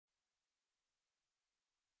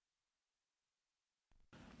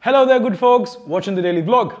Hello there good folks, watching the daily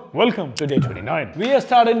vlog. Welcome to day 29. We are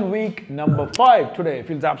starting week number 5 today. It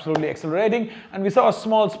feels absolutely accelerating and we saw a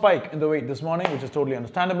small spike in the weight this morning, which is totally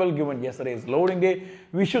understandable given yesterday's loading day.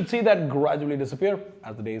 We should see that gradually disappear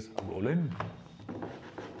as the days roll in.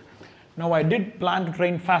 Now I did plan to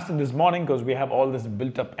train faster this morning because we have all this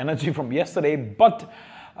built up energy from yesterday, but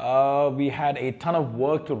we had a ton of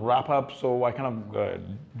work to wrap up, so I kind of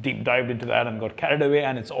deep dived into that and got carried away,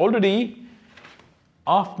 and it's already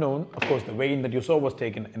afternoon. Of course, the weigh-in that you saw was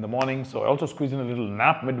taken in the morning, so I also squeezed in a little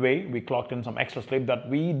nap midway. We clocked in some extra sleep that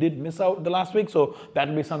we did miss out the last week, so that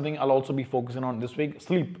will be something I'll also be focusing on this week.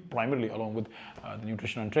 Sleep primarily, along with the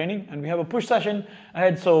nutrition and training. And we have a push session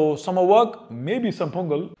ahead, so summer work, maybe some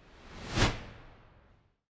pongal.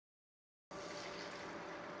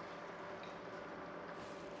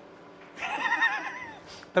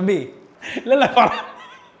 Tambi,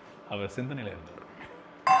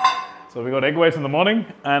 so we got egg whites in the morning,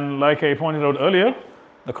 and like I pointed out earlier,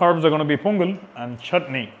 the carbs are going to be pongal and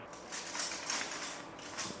chutney.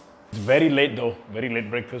 It's very late though, very late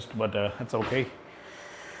breakfast, but it's okay.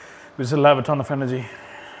 We still have a ton of energy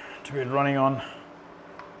to be running on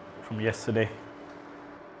from yesterday.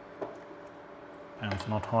 And it's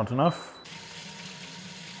not hot enough.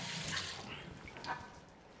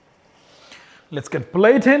 Let's get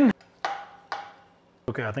plating.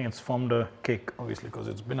 Okay, I think it's formed a cake, obviously, because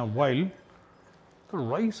it's been a while. The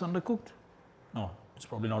rice undercooked? No, it's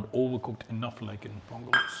probably not overcooked enough like in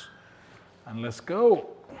pongals. And let's go.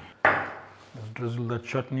 Let's drizzle the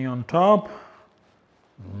chutney on top.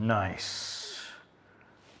 Nice.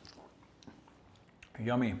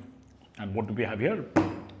 Yummy. And what do we have here?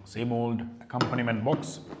 Same old accompaniment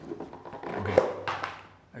box. Okay,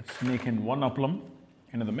 let's sneak in one appalam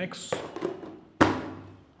into the mix.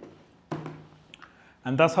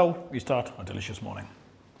 And that's how we start a delicious morning.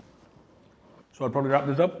 So I'll probably wrap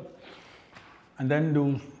this up and then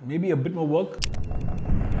do maybe a bit more work.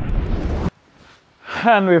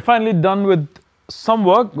 And we're finally done with some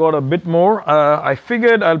work, got a bit more. I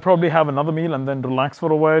figured I'll probably have another meal and then relax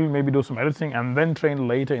for a while, maybe do some editing and then train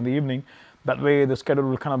later in the evening. That way the schedule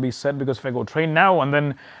will kind of be set, because if I go train now and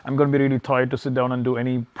then I'm going to be really tired to sit down and do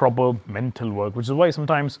any proper mental work, which is why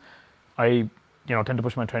sometimes I tend to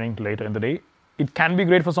push my training to later in the day. It can be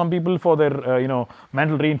great for some people for their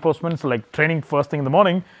mental reinforcements, like training first thing in the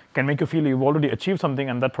morning can make you feel you've already achieved something,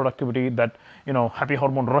 and that productivity, that happy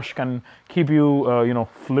hormone rush can keep you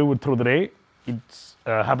fluid through the day. It's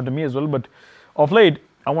happened to me as well, but of late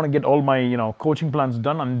I want to get all my coaching plans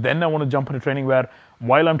done, and then I want to jump into training where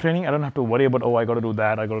while I'm training I don't have to worry about, oh, I got to do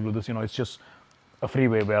that, I got to do this. It's just a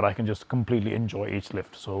freeway where I can just completely enjoy each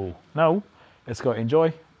lift. So now let's go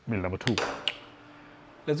enjoy meal number 2.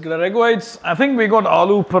 Let's get our egg whites. I think we got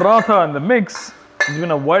aloo paratha in the mix. It's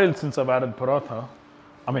been a while since I've added paratha.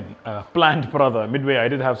 I mean, planned paratha. Midway, I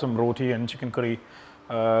did have some roti and chicken curry,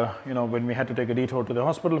 when we had to take a detour to the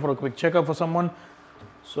hospital for a quick checkup for someone.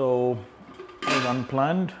 So, it was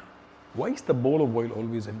unplanned. Why is the bowl of oil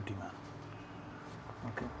always empty, man?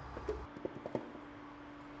 Okay.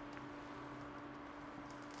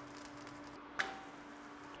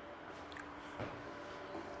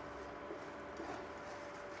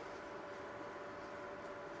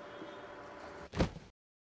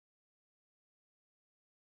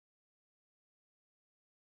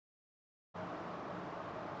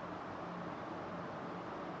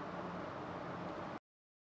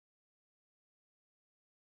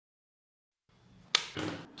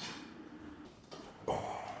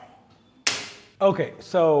 Okay,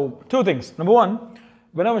 so 2 things. Number 1,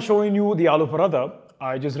 when I was showing you the aloo paratha,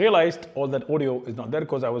 I just realized all that audio is not there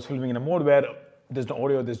because I was filming in a mode where there's no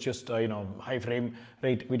audio, there's just high frame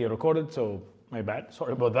rate video recorded, so my bad,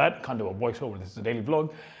 sorry about that. Can't do a voiceover, this is a daily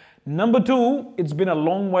vlog. Number 2, it's been a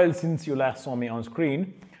long while since you last saw me on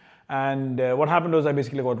screen, and what happened was I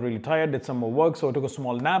basically got really tired, did some more work, so I took a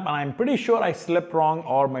small nap, and I'm pretty sure I slept wrong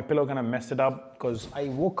or my pillow kind of messed it up, because I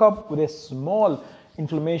woke up with a small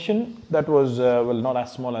inflammation that was, well, not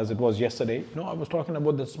as small as it was yesterday. I was talking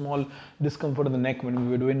about the small discomfort in the neck when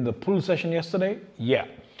we were doing the pull session yesterday. Yeah.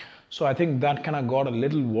 So I think that kind of got a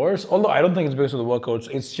little worse, although I don't think it's because of the workouts.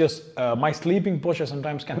 It's just my sleeping posture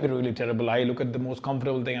sometimes can be really terrible. I look at the most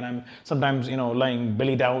comfortable thing and I'm sometimes, lying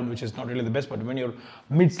belly down, which is not really the best, but when you're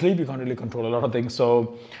mid-sleep, you can't really control a lot of things.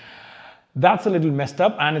 So that's a little messed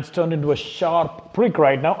up, and it's turned into a sharp prick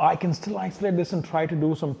right now. I can still isolate this and try to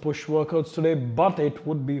do some push workouts today, but it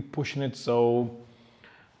would be pushing it. So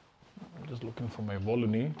I'm just looking for my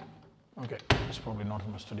Voluni. Okay, it's probably not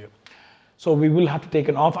in my studio. So we will have to take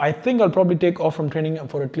it off. I think I'll probably take off from training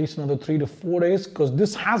for at least another 3 to 4 days, because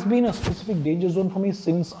this has been a specific danger zone for me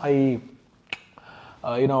since I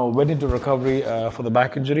Went into recovery for the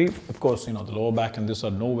back injury. Of course, the lower back and this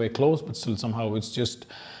are nowhere close, but still somehow it's just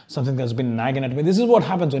something that's been nagging at me. This is what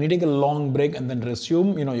happens when you take a long break and then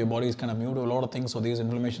resume. Your body is kind of new to a lot of things, so these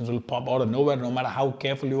inflammations will pop out of nowhere, no matter how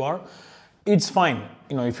careful you are. It's fine.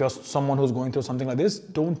 If you're someone who's going through something like this,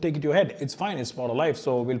 don't take it to your head. It's fine. It's part of life.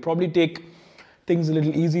 So we'll probably take things a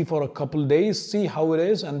little easy for a couple days, see how it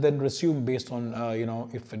is, and then resume based on,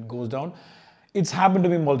 if it goes down. It's happened to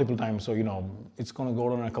me multiple times. So, it's going to go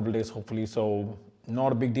down in a couple days, hopefully. So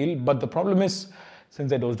not a big deal. But the problem is,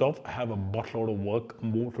 since I dozed off, I have a buttload of work,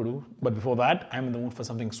 more to do. But before that, I'm in the mood for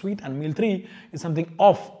something sweet. And meal 3 is something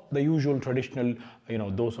off the usual traditional,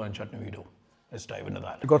 dosa and chutney we do. Let's dive into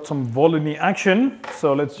that. We've got some volini action.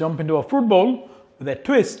 So let's jump into a fruit bowl with a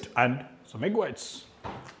twist and some egg whites.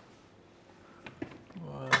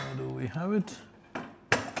 Where do we have it?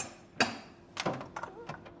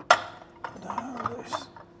 There it is.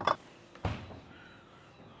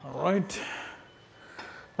 All right.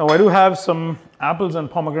 Now I do have some apples and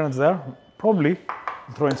pomegranates there. Probably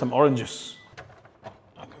throw in some oranges.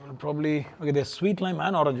 Okay, we'll probably, there's sweet lime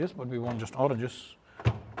and oranges, but we want just oranges.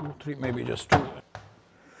 2, 3, maybe just 2.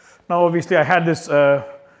 Now, obviously, I had this,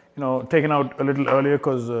 taken out a little earlier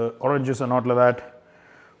because oranges are not like that.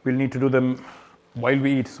 We'll need to do them while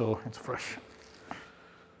we eat, so it's fresh.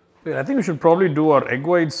 But I think we should probably do our egg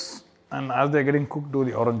whites, and as they're getting cooked, do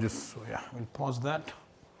the oranges. So yeah, we'll pause that.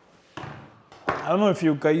 I don't know if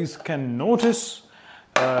you guys can notice,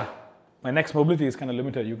 my next mobility is kind of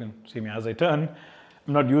limited. You can see me as I turn.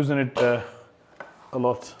 I'm not using it a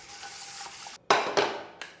lot.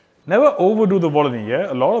 Never overdo the volini,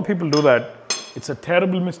 yeah? A lot of people do that. It's a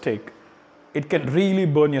terrible mistake. It can really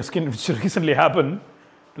burn your skin, which recently happened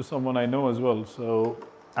to someone I know as well. So,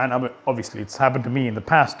 and obviously it's happened to me in the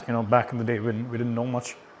past, back in the day when we didn't know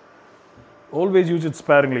much. Always use it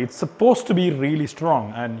sparingly. It's supposed to be really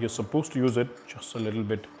strong and you're supposed to use it just a little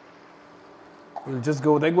bit. We'll just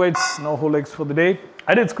go with egg whites, no whole eggs for the day.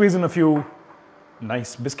 I did squeeze in a few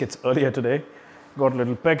nice biscuits earlier today. Got a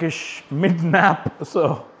little peckish mid-nap,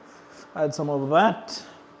 so I had some of that.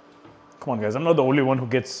 Come on guys, I'm not the only one who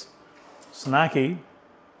gets snacky,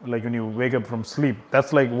 like when you wake up from sleep.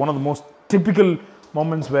 That's like one of the most typical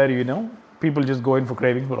moments where, people just go in for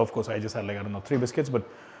cravings. But of course, I just had 3 biscuits. But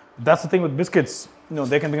that's the thing with biscuits,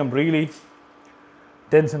 they can become really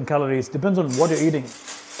dense in calories. Depends on what you're eating.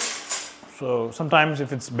 So sometimes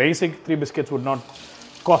if it's basic, 3 biscuits would not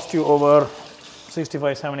cost you over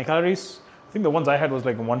 65, 70 calories. I think the ones I had was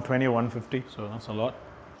like 120 or 150, so that's a lot.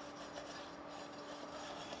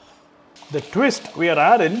 The twist we are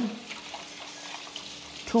adding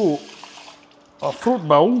to a fruit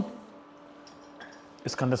bowl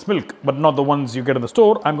is condensed milk, but not the ones you get in the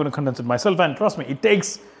store. I'm going to condense it myself, and trust me, it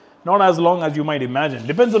takes not as long as you might imagine.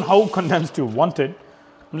 Depends on how condensed you want it.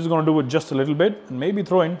 I'm just going to do it just a little bit and maybe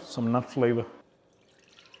throw in some nut flavor.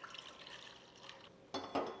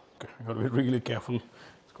 Okay, I got to be really careful.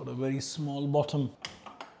 It's got a very small bottom.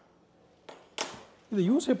 This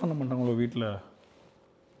use panna mattanga veetla.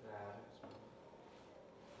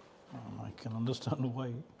 I can understand why.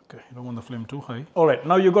 Okay, you don't want the flame too high. All right,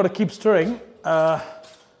 now you've got to keep stirring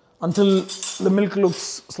until the milk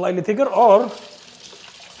looks slightly thicker or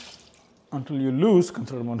until you lose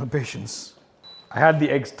considerable amount of patience. I had the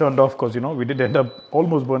eggs turned off because, we did end up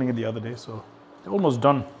almost burning it the other day, so they're almost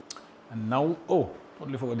done. And now,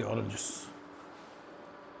 totally forgot the oranges.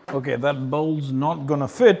 Okay, that bowl's not gonna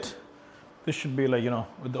fit. This should be like,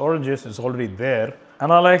 with the oranges, it's already there.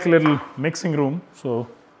 And I like a little mixing room, so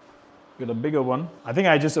get a bigger one. I think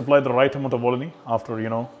I just applied the right amount of volini after,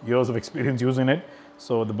 years of experience using it.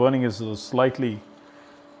 So the burning is slightly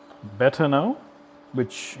better now,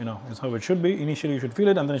 which, is how it should be. Initially, you should feel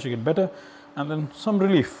it, and then it should get better, and then some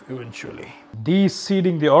relief eventually.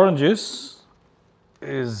 De-seeding the oranges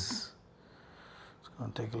is, it's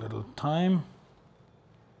going to take a little time.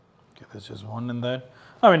 Okay, there's just one in that.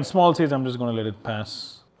 I mean, small seeds, I'm just going to let it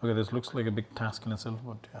pass. Okay, this looks like a big task in itself,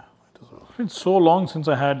 but yeah, might as well. It's been so long since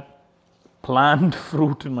I had planned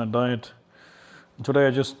fruit in my diet. And today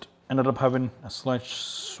I just ended up having a slight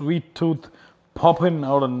sweet tooth pop in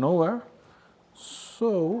out of nowhere.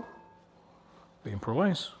 So we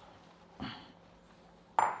improvise.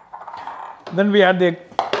 Then we add the egg.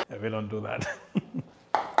 Yeah, we don't do that.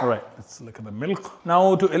 All right, let's look at the milk.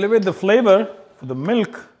 Now to elevate the flavor for the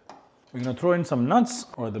milk, we're going to throw in some nuts.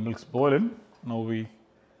 All right, the milk's boiling. Now we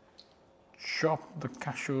chop the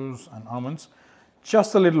cashews and almonds.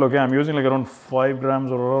 Just a little, okay, I'm using like around 5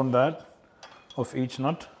 grams or around that of each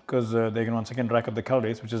nut because they can once again rack up the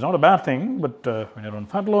calories, which is not a bad thing, but when you're on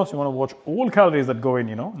fat loss, you want to watch all calories that go in,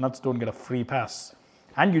 nuts don't get a free pass.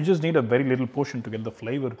 And you just need a very little portion to get the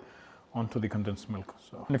flavor onto the condensed milk.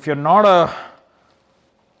 So, and if you're not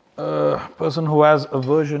a person who has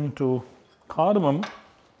aversion to cardamom,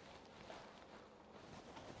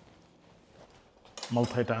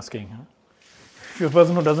 multitasking. Huh? If you're a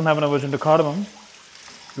person who doesn't have an aversion to cardamom,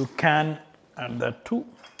 you can add that too.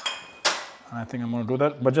 And I think I'm going to do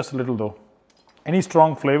that, but just a little though. Any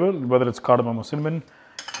strong flavor, whether it's cardamom or cinnamon,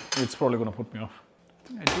 it's probably going to put me off. I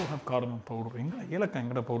think I do have cardamom powder.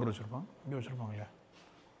 Yelakkai powder vechirupaan. Inga vechiruppaanga.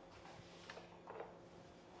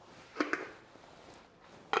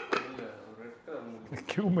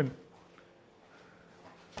 Cumin.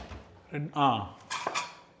 Red.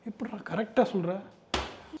 Correct solra.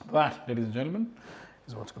 That, ladies and gentlemen,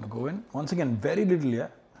 is what's going to go in. Once again, very little, yeah.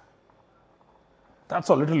 That's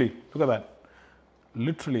all, literally. Look at that.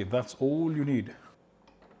 Literally, that's all you need.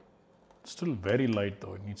 It's still very light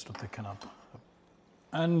though, it needs to thicken up.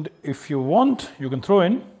 And if you want, you can throw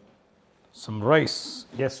in some rice.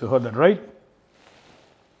 Yes, you heard that right.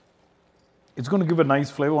 It's going to give a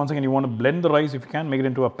nice flavor. Once again, you want to blend the rice if you can, make it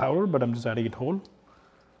into a powder, but I'm just adding it whole.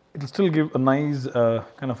 It'll still give a nice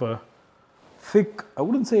kind of a thick, I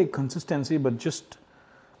wouldn't say consistency, but just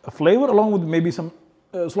a flavor along with maybe some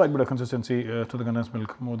slight bit of consistency to the condensed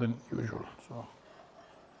milk more than usual. So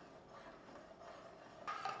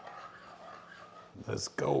let's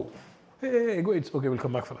go. Hey, go. It's okay, we'll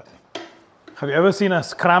come back for that. Have you ever seen a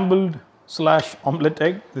scrambled / omelette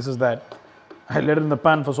egg? This is that. I let it in the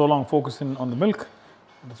pan for so long, focusing on the milk.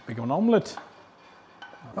 Let's become an omelette.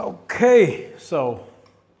 Okay, so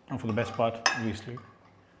now for the best part, obviously.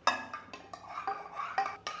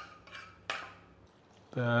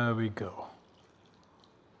 There we go.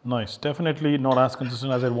 Nice. Definitely not as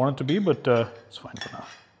consistent as I want it to be, but it's fine for now.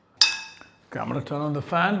 Okay, I'm going to turn on the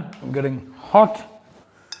fan. I'm getting hot.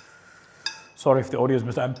 Sorry if the audio is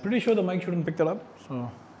missed. I'm pretty sure the mic shouldn't pick that up.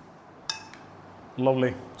 So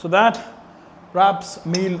lovely. So that wraps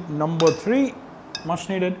meal number 3. Much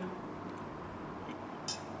needed.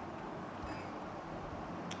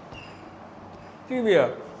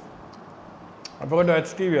 Stevia. I forgot to add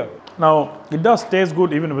stevia. Now, it does taste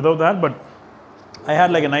good even without that, but I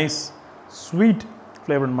had like a nice sweet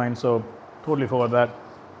flavor in mind, so totally forgot that.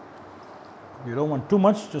 You don't want too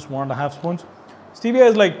much, just 1.5 spoons. Stevia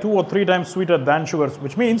is like 2 or 3 times sweeter than sugar,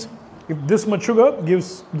 which means if this much sugar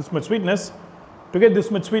gives this much sweetness, to get this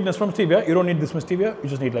much sweetness from stevia, you don't need this much stevia, you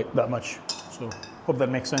just need like that much. So, hope that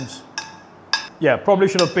makes sense. Yeah, probably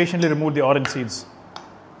should have patiently removed the orange seeds.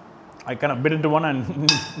 I kind of bit into one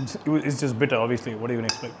and it's just bitter, obviously. What do you even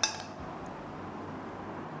expect?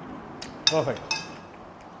 Perfect.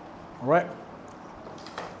 All right.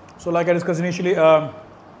 So like I discussed initially, we're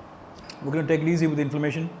going to take it easy with the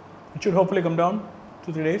inflammation. It should hopefully come down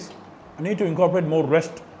 2-3 days. I need to incorporate more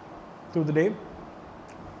rest through the day.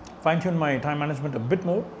 Fine-tune my time management a bit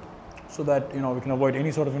more so that, we can avoid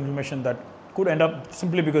any sort of inflammation that could end up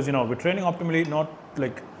simply because, we're training optimally, not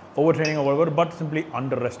like overtraining or whatever, but simply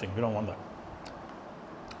under resting. We don't want that.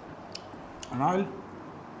 And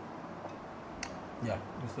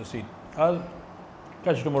this is the seed. I'll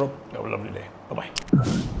catch you tomorrow. Have a lovely day. Bye-bye.